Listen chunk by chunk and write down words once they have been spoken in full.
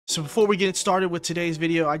So before we get started with today's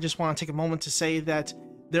video, I just want to take a moment to say that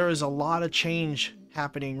there is a lot of change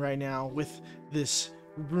happening right now with this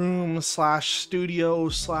room slash studio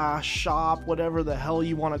slash shop, whatever the hell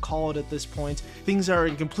you want to call it at this point. Things are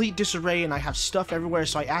in complete disarray and I have stuff everywhere.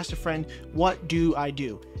 So I asked a friend, what do I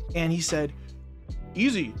do? And he said,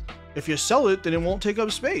 easy. If you sell it, then it won't take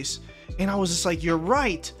up space. And I was just like, you're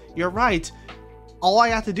right. All I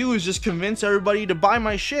have to do is just convince everybody to buy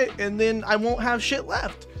my shit and then I won't have shit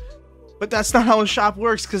left. But that's not how a shop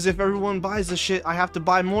works, because if everyone buys the shit, I have to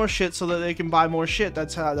buy more shit so that they can buy more shit.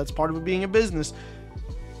 That's part of it being a business.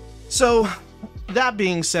 So that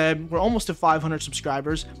being said, we're almost to 500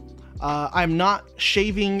 subscribers. I'm not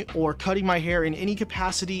shaving or cutting my hair in any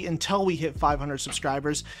capacity until we hit 500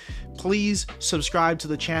 subscribers. Please subscribe to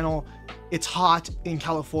the channel. It's hot in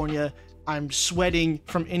California. I'm sweating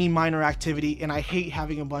from any minor activity and I hate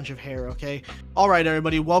having a bunch of hair, okay? Alright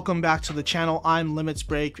everybody, welcome back to the channel. I'm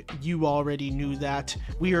Limitsbreak. You already knew that.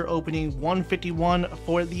 We are opening 151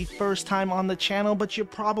 for the first time on the channel, but you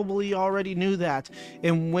probably already knew that.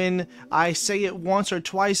 And when I say it once or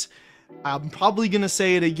twice, I'm probably gonna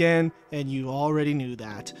say it again, and you already knew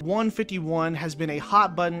that. 151 has been a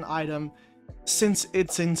hot button item since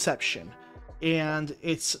its inception. And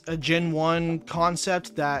it's a Gen 1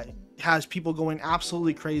 concept that has people going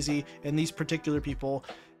absolutely crazy, and these particular people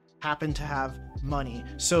happen to have money.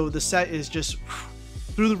 So the set is just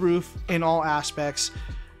through the roof in all aspects.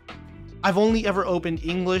 I've only ever opened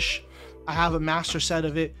English. I have a master set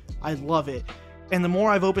of it. I love it. And the more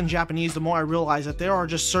I've opened Japanese, the more I realize that there are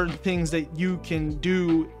just certain things that you can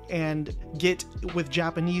do and get with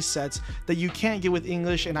Japanese sets that you can't get with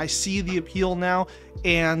English, and I see the appeal now,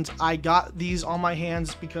 and I got these on my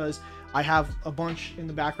hands because I have a bunch in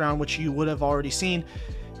the background, which you would have already seen.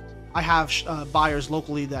 I have buyers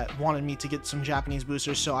locally that wanted me to get some Japanese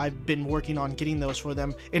boosters, so I've been working on getting those for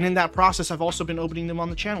them. And in that process, I've also been opening them on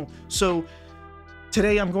the channel. So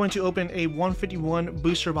today I'm going to open a 151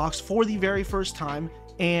 booster box for the very first time.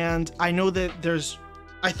 And I know that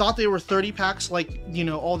I thought they were 30 packs like, you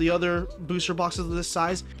know, all the other booster boxes of this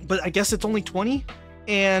size, but I guess it's only 20.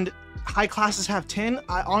 And high classes have 10.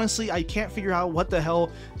 I can't figure out what the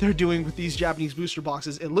hell they're doing with these Japanese booster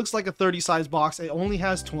boxes. It looks like a 30 size box. It only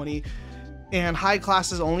has 20, and high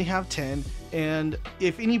classes only have 10. And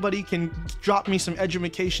if anybody can drop me some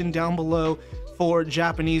education down below for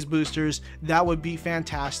Japanese boosters, that would be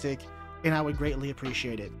fantastic, and I would greatly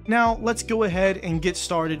appreciate it. Now let's go ahead and get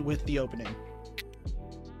started with the opening.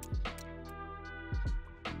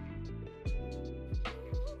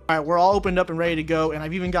 Alright, we're all opened up and ready to go, and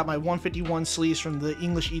I've even got my 151 sleeves from the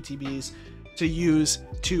English ETBs to use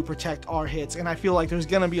to protect our hits, and I feel like there's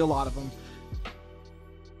gonna be a lot of them.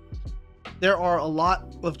 There are a lot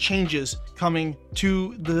of changes coming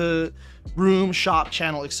to the room, shop,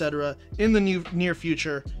 channel, etc. in the near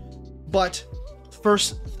future, but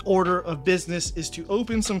first order of business is to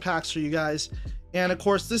open some packs for you guys. And of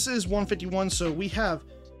course, this is 151, so we have...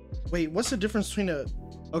 Wait, what's the difference between a...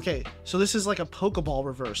 Okay, so this is like a Pokeball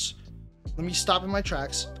reverse. Let me stop in my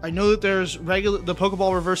tracks. I know that there's the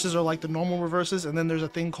Pokeball reverses are like the normal reverses, and then there's a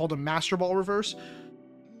thing called a Master Ball reverse.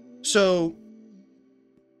 So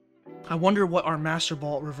I wonder what our Master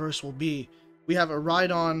Ball reverse will be. We have a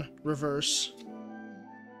Rhydon reverse,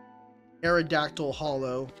 Aerodactyl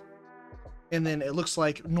holo, and then it looks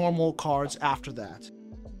like normal cards after that.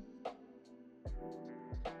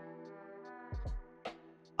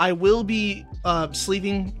 I will be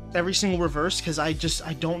sleeving every single reverse because I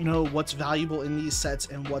don't know what's valuable in these sets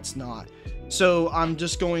and what's not. So I'm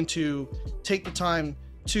just going to take the time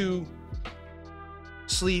to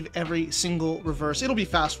sleeve every single reverse. It'll be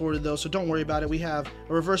fast forwarded though, so don't worry about it. We have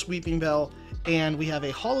a reverse Weeping Bell and we have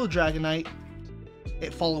a holo Dragonite,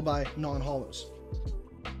 followed by non-holos.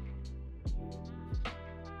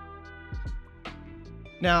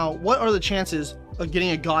 Now, what are the chances of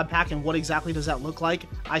getting a God pack and what exactly does that look like?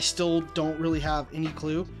 I still don't really have any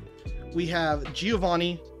clue. We have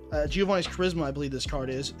Giovanni, Giovanni's Charisma, I believe this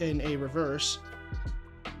card is, in a reverse.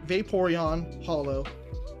 Vaporeon holo.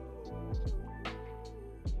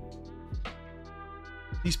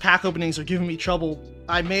 These pack openings are giving me trouble.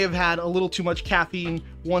 I may have had a little too much caffeine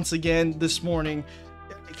once again this morning,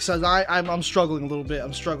 because I'm struggling a little bit.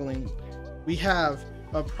 I'm struggling. We have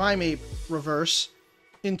a Primeape reverse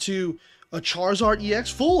into a Charizard EX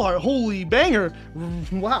full art. Holy banger!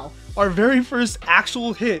 Wow, our very first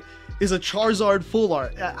actual hit is a Charizard full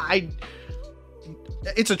art.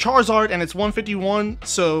 It's a Charizard and it's 151,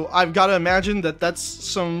 so I've got to imagine that that's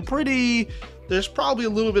some pretty... There's probably a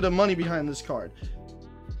little bit of money behind this card.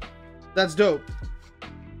 That's dope.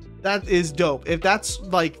 That is dope. If that's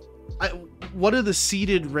like what are the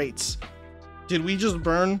seeded rates? Did we just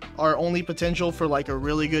burn our only potential for like a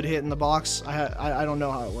really good hit in the box? I don't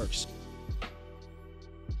know how it works.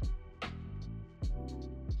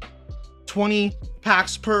 20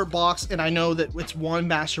 packs per box, and I know that it's one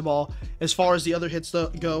Master Ball. As far as the other hits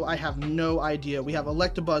go, I have no idea. We have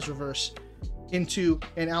Electabuzz reverse into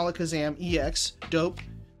an Alakazam EX. Dope.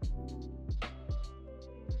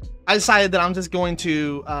 I decided that I'm just going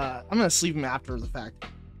to, I'm going to sleeve him after the fact.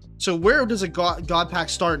 So where does a God Pack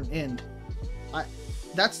start and end?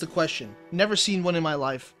 That's the question. Never seen one in my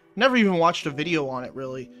life. Never even watched a video on it,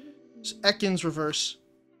 really. It's Ekans reverse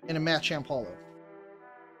and a Machamp Holo.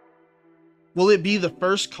 Will it be the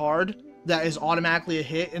first card that is automatically a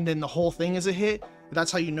hit and then the whole thing is a hit?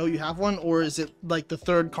 That's how you know you have one? Or is it like the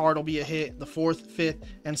third card will be a hit, the fourth, fifth,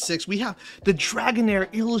 and sixth? We have the Dragonair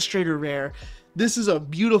Illustrator Rare. This is a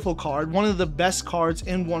beautiful card. One of the best cards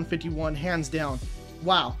in 151, hands down.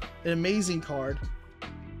 Wow, an amazing card.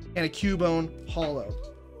 And a Cubone Holo.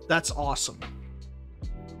 That's awesome.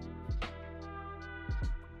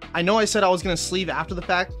 I know I said I was going to sleeve after the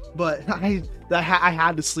fact, but I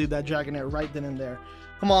had to sleeve that Dragonair right then and there.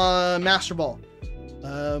 Come on, Master Ball.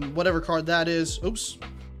 Whatever card that is. Oops.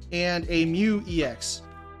 And a Mew EX.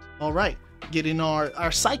 All right. Getting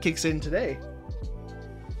our psychics in today.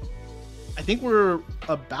 I think we're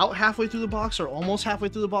about halfway through the box or almost halfway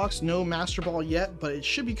through the box. No Master Ball yet, but it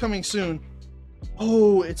should be coming soon.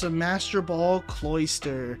 Oh, it's a Master Ball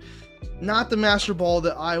Cloyster. Not the Master Ball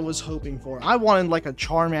that I was hoping for. I wanted like a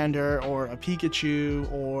Charmander or a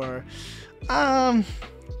Pikachu or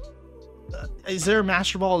is there a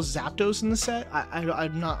Master Ball Zapdos in the set?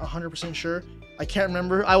 I'm not 100% sure. I can't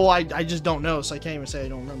remember. I just don't know, so I can't even say I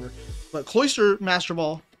don't remember. But Cloyster Master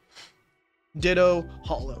Ball, Ditto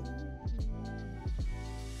Holo.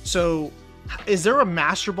 So is there a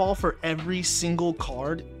Master Ball for every single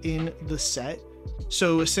card in the set?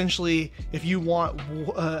 So essentially, if you want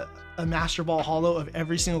a Master Ball Holo of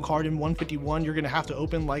every single card in 151, you're gonna have to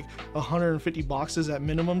open like 150 boxes at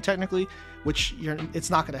minimum, technically, which it's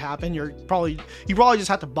not gonna happen. You probably just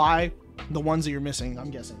have to buy the ones that you're missing, I'm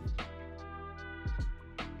guessing.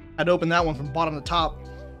 I'd open that one from bottom to top.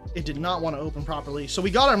 It did not want to open properly. So we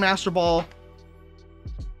got our Master Ball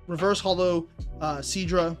reverse holo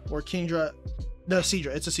Seadra or Kingdra. No, Seadra.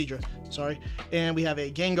 It's a Seadra. Sorry. And we have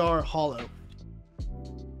a Gengar holo.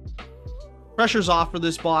 Pressure's off for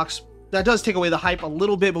this box. That does take away the hype a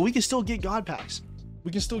little bit, but we can still get God Packs.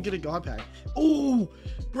 We can still get a God Pack. Oh,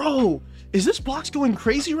 bro. Is this box going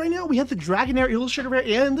crazy right now? We have the Dragonair Illustrator Rare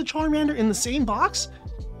and the Charmander in the same box?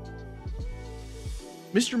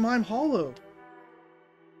 Mr. Mime Holo.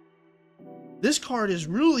 This card is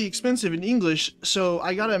really expensive in English, so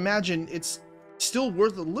I gotta imagine it's still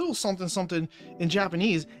worth a little something something in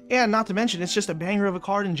Japanese, and not to mention it's just a banger of a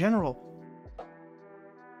card in general.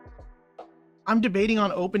 I'm debating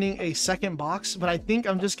on opening a second box, but I think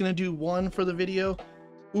I'm just gonna do one for the video.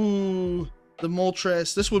 Ooh, the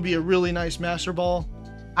Moltres. This would be a really nice Master Ball.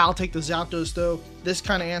 I'll take the Zapdos though. This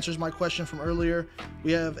kind of answers my question from earlier.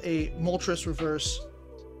 We have a Moltres reverse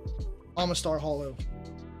Amistar holo.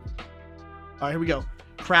 All right, here we go.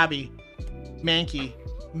 Krabby, Mankey,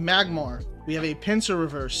 Magmar. We have a Pinsir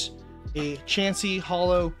reverse, a Chansey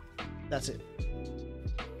holo. That's it.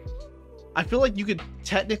 I feel like you could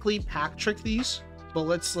technically pack trick these, but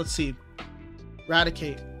let's see.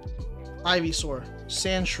 Raticate, Ivysaur,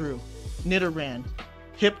 Sandshrew, Nidoran,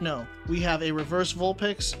 Hypno. We have a reverse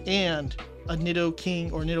Vulpix and a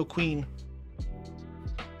Nidoking or Nidoqueen.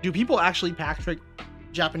 Do people actually pack trick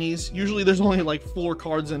Japanese? Usually there's only like 4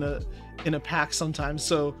 cards in a pack sometimes,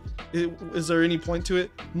 so is there any point to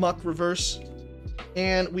it? Muck reverse.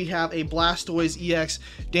 And we have a Blastoise EX.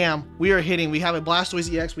 Damn, we are hitting. We have a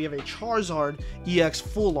Blastoise EX. We have a Charizard EX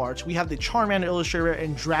Full Art. We have the Charmander Illustrator Rare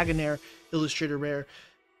and Dragonair Illustrator Rare.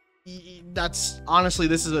 That's honestly,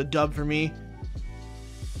 this is a dub for me.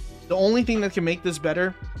 The only thing that can make this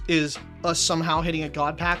better is us somehow hitting a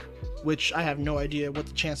God Pack, which I have no idea what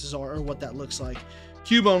the chances are or what that looks like.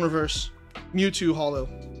 Cubone reverse, Mewtwo holo.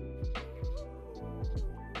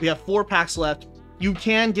 We have 4 packs left. You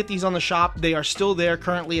can get these on the shop. They are still there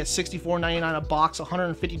currently at $64.99 a box,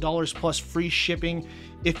 $150 plus free shipping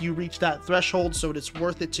if you reach that threshold. So it's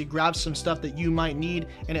worth it to grab some stuff that you might need,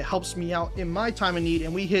 and it helps me out in my time of need.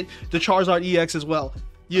 And we hit the Charizard EX as well.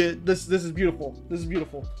 Yeah, this is beautiful. This is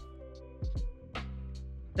beautiful.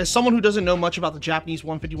 As someone who doesn't know much about the Japanese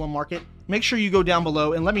 151 market, make sure you go down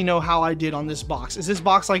below and let me know how I did on this box. Is this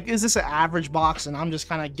box like, is this an average box and I'm just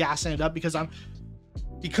kind of gassing it up because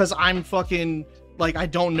I'm fucking like I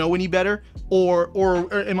don't know any better,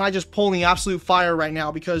 or am I just pulling absolute fire right now?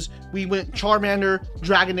 Because we went Charmander,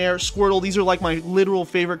 Dragonair, Squirtle. These are like my literal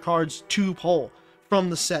favorite cards to pull from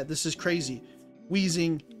the set. This is crazy.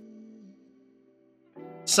 Weezing,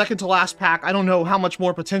 second to last pack. I don't know how much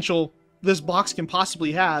more potential this box can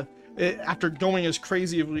possibly have after going as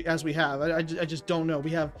crazy as we have. I just don't know.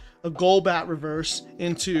 We have a Golbat reverse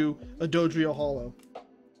into a Dodrio holo.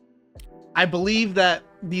 I believe that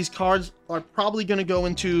these cards are probably going to go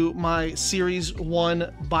into my Series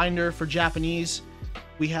 1 binder for Japanese.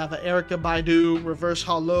 We have a Erica Baidu reverse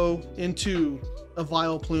holo into a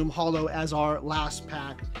Vileplume holo as our last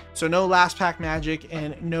pack. So no last pack magic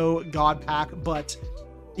and no God pack, but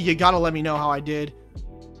you gotta let me know how I did,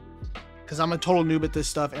 because I'm a total noob at this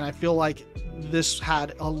stuff, and I feel like this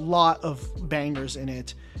had a lot of bangers in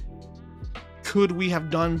it. Could we have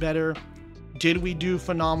done better? Did we do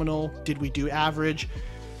phenomenal? Did we do average?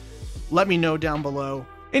 Let me know down below.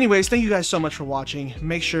 Anyways, thank you guys so much for watching.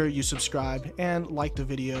 Make sure you subscribe and like the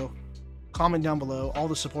video. Comment down below. All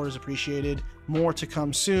the support is appreciated. More to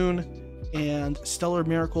come soon. And Stellar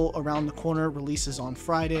Miracle around the corner releases on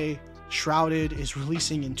Friday. Shrouded is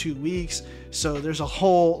releasing in 2 weeks, so there's a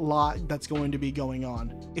whole lot that's going to be going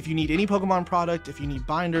on. If you need any Pokemon product, if you need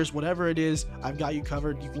binders, whatever it is, I've got you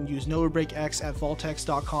covered. You can use Limitsbreak X at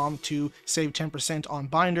vaultex.com to save 10% on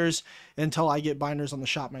binders until I get binders on the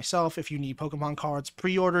shop myself. If you need Pokemon cards,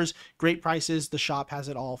 pre-orders, great prices, the shop has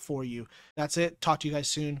it all for you. That's it. Talk to you guys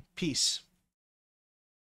soon. Peace.